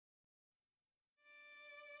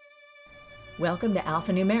Welcome to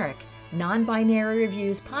Alphanumeric, Non-Binary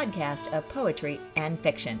Reviews podcast of poetry and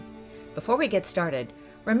fiction. Before we get started,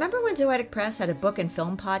 remember when Zoetic Press had a book and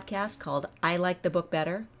film podcast called I Like the Book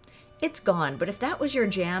Better? It's gone, but if that was your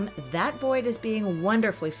jam, that void is being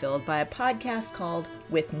wonderfully filled by a podcast called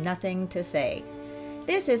With Nothing to Say.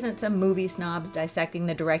 This isn't some movie snobs dissecting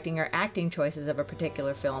the directing or acting choices of a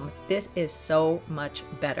particular film. This is so much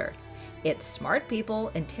better. It's smart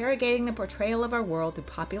people interrogating the portrayal of our world through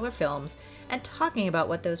popular films and talking about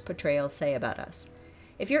what those portrayals say about us.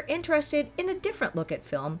 If you're interested in a different look at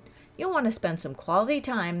film, you'll want to spend some quality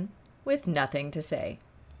time with Nothing to Say.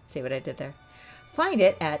 See what I did there? Find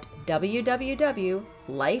it at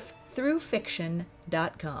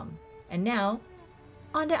www.lifethroughfiction.com. And now,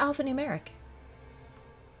 on to Alphanumeric.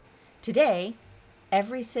 Today,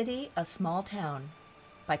 Every City a Small Town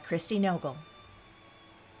by Christy Nogle.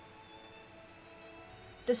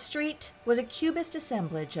 The street was a cubist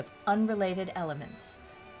assemblage of unrelated elements.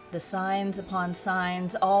 The signs upon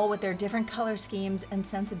signs, all with their different color schemes and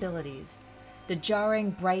sensibilities. The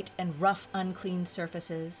jarring, bright, and rough, unclean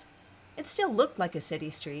surfaces. It still looked like a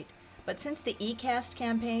city street, but since the eCast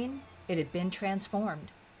campaign, it had been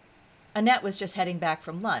transformed. Annette was just heading back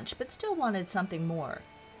from lunch, but still wanted something more.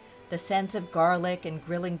 The scents of garlic and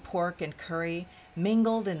grilling pork and curry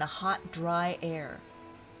mingled in the hot, dry air.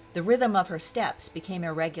 The rhythm of her steps became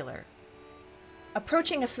irregular.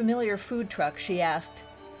 Approaching a familiar food truck, she asked,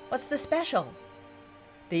 "What's the special?"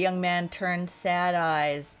 The young man turned sad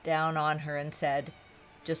eyes down on her and said,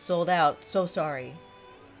 "Just sold out, so sorry."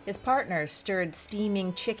 His partner stirred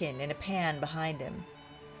steaming chicken in a pan behind him.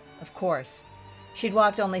 Of course, she'd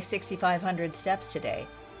walked only 6,500 steps today.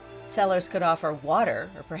 Sellers could offer water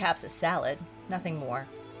or perhaps a salad, nothing more.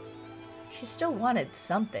 She still wanted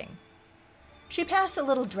something. She passed a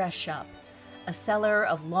little dress shop, a seller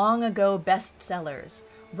of long-ago bestsellers,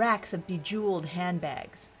 racks of bejeweled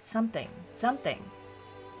handbags, something.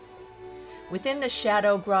 Within the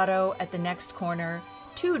shadow grotto at the next corner,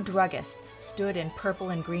 two druggists stood in purple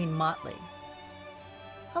and green motley.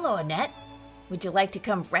 "Hello, Annette. Would you like to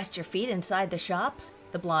come rest your feet inside the shop?"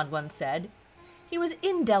 the blonde one said. He was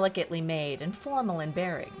indelicately made and formal in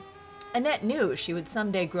bearing. Annette knew she would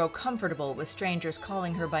someday grow comfortable with strangers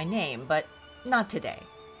calling her by name, but not today.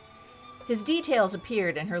 His details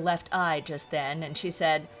appeared in her left eye just then, and she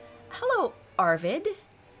said, "Hello, Arvid,"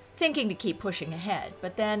 thinking to keep pushing ahead,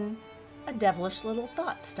 but then a devilish little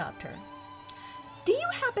thought stopped her. "Do you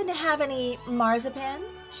happen to have any marzipan?"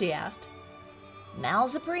 she asked.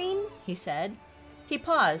 "Malzaprine?" he said. He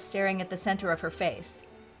paused, staring at the center of her face.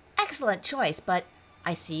 "Excellent choice, but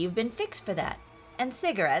I see you've been fixed for that. And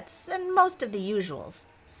cigarettes, and most of the usuals.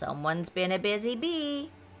 Someone's been a busy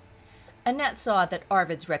bee." Annette saw that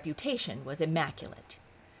Arvid's reputation was immaculate.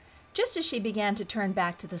 Just as she began to turn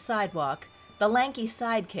back to the sidewalk, the lanky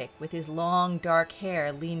sidekick with his long, dark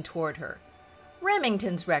hair leaned toward her.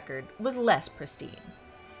 Remington's record was less pristine.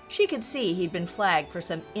 She could see he'd been flagged for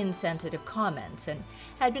some insensitive comments and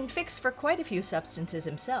had been fixed for quite a few substances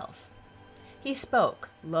himself. He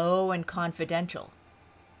spoke, low and confidential.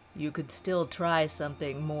 "You could still try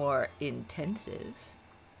something more intensive."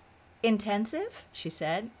 "Intensive?" she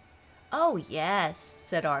said. "Oh, yes,"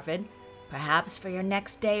 said Arvid. "Perhaps for your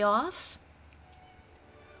next day off?"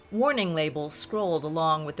 Warning labels scrolled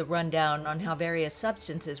along with the rundown on how various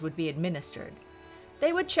substances would be administered.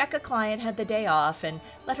 They would check a client had the day off and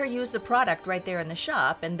let her use the product right there in the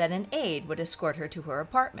shop, and then an aide would escort her to her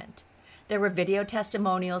apartment. There were video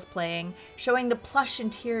testimonials playing, showing the plush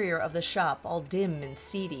interior of the shop, all dim and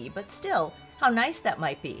seedy, but still, how nice that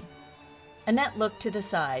might be. Annette looked to the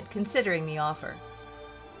side, considering the offer.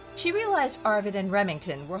 She realized Arvid and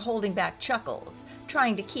Remington were holding back chuckles,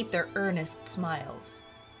 trying to keep their earnest smiles.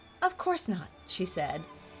 "Of course not," she said,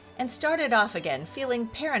 and started off again, feeling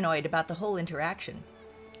paranoid about the whole interaction.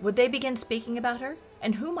 Would they begin speaking about her,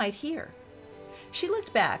 and who might hear? She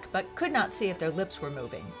looked back, but could not see if their lips were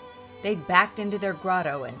moving. They'd backed into their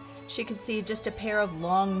grotto, and she could see just a pair of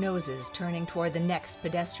long noses turning toward the next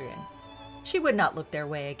pedestrian. She would not look their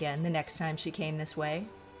way again the next time she came this way.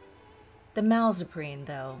 The malzaprine,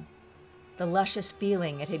 though. The luscious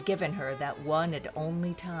feeling it had given her that one and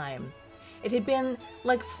only time. It had been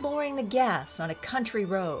like flooring the gas on a country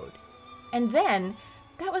road. And then,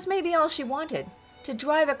 that was maybe all she wanted, to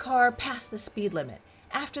drive a car past the speed limit.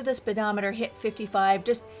 After the speedometer hit 55,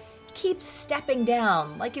 just keep stepping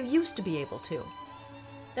down like you used to be able to.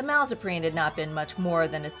 The malzaprine had not been much more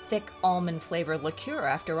than a thick almond-flavored liqueur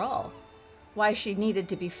after all. Why she needed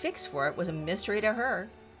to be fixed for it was a mystery to her.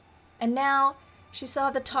 And now she saw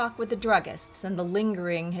the talk with the druggists, and the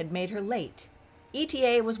lingering had made her late.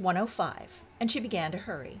 ETA was 1:05, and she began to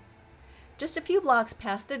hurry. Just a few blocks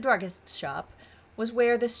past the druggist's shop was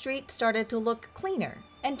where the street started to look cleaner,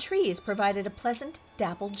 and trees provided a pleasant,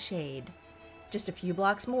 dappled shade. Just a few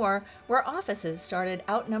blocks more, where offices started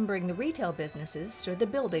outnumbering the retail businesses, stood the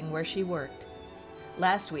building where she worked.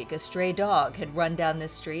 Last week, a stray dog had run down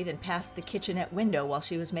this street and passed the kitchenette window while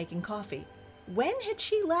she was making coffee. When had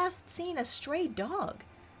she last seen a stray dog?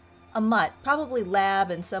 A mutt, probably lab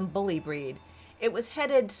and some bully breed. It was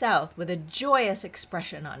headed south with a joyous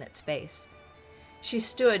expression on its face. She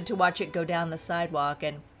stood to watch it go down the sidewalk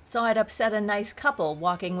and saw it upset a nice couple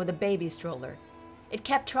walking with a baby stroller. It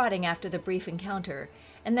kept trotting after the brief encounter,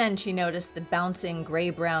 and then she noticed the bouncing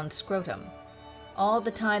gray-brown scrotum. All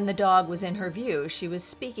the time the dog was in her view, she was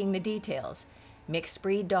speaking the details. Mixed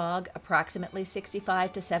breed dog, approximately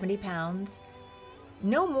 65 to 70 pounds.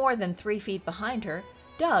 No more than 3 feet behind her,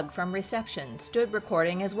 Doug from reception stood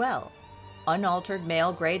recording as well. Unaltered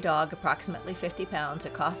male gray dog, approximately 50 pounds,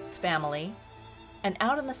 accosts family. And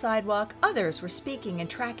out on the sidewalk, others were speaking and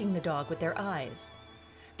tracking the dog with their eyes.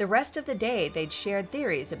 The rest of the day, they'd shared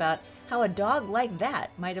theories about how a dog like that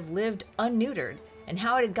might have lived unneutered and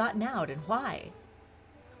how it had gotten out and why.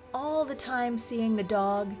 All the time seeing the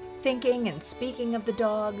dog, thinking and speaking of the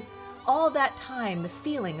dog, all that time the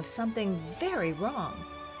feeling of something very wrong,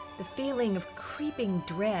 the feeling of creeping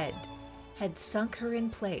dread, had sunk her in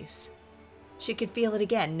place. She could feel it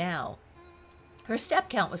again now. Her step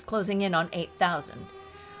count was closing in on 8,000.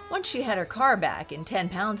 Once she had her car back in 10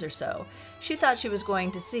 pounds or so, she thought she was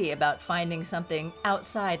going to see about finding something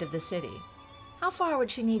outside of the city. How far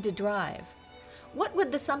would she need to drive? What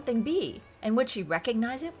would the something be, and would she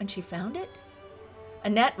recognize it when she found it?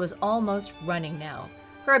 Annette was almost running now.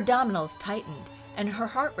 Her abdominals tightened, and her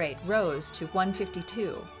heart rate rose to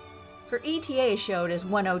 152. Her ETA showed as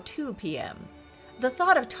 1:02 p.m. The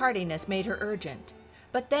thought of tardiness made her urgent.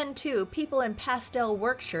 But then, too, people in pastel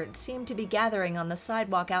work shirts seemed to be gathering on the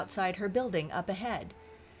sidewalk outside her building up ahead.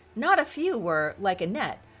 Not a few were, like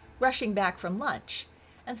Annette, rushing back from lunch,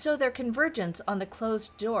 and so their convergence on the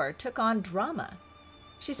closed door took on drama.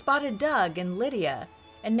 She spotted Doug and Lydia,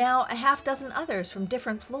 and now a half-dozen others from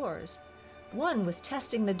different floors. One was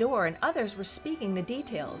testing the door, and others were speaking the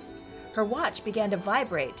details. Her watch began to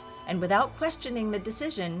vibrate, and without questioning the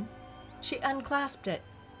decision, she unclasped it.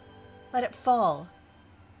 Let it fall.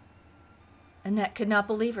 Annette could not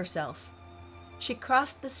believe herself. She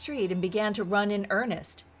crossed the street and began to run in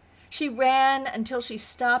earnest. She ran until she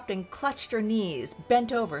stopped and clutched her knees,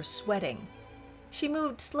 bent over, sweating. She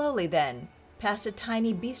moved slowly then, past a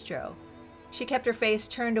tiny bistro. She kept her face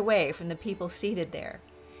turned away from the people seated there.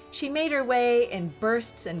 She made her way in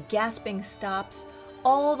bursts and gasping stops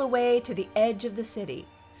all the way to the edge of the city,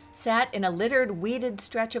 sat in a littered, weeded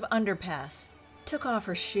stretch of underpass, took off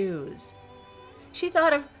her shoes. She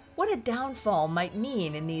thought of what a downfall might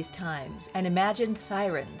mean in these times, and imagined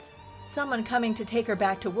sirens, someone coming to take her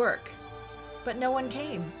back to work. But no one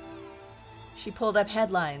came. She pulled up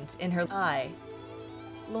headlines in her eye.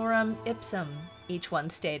 Lorem ipsum, each one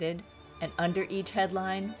stated, and under each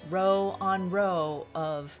headline, row on row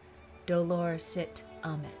of Dolor sit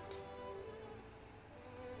amet.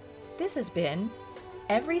 This has been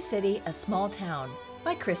Every City a Small Town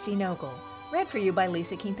by Christy Nogle, read for you by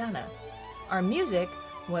Lisa Quintana. Our music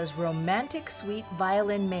was Romantic Sweet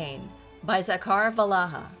Violin Main by Zakar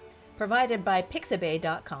Valaha, provided by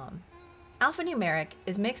Pixabay.com. Alphanumeric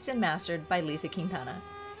is mixed and mastered by Lisa Quintana.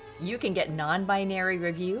 You can get Non-Binary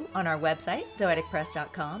Review on our website,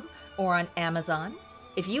 zoeticpress.com, or on Amazon.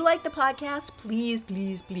 If you like the podcast, please,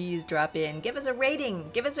 please, please drop in. Give us a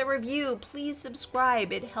rating. Give us a review. Please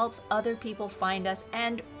subscribe. It helps other people find us,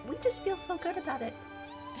 and we just feel so good about it.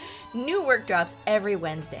 New work drops every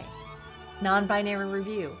Wednesday. Non-Binary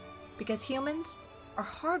Review, because humans are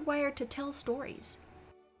hardwired to tell stories.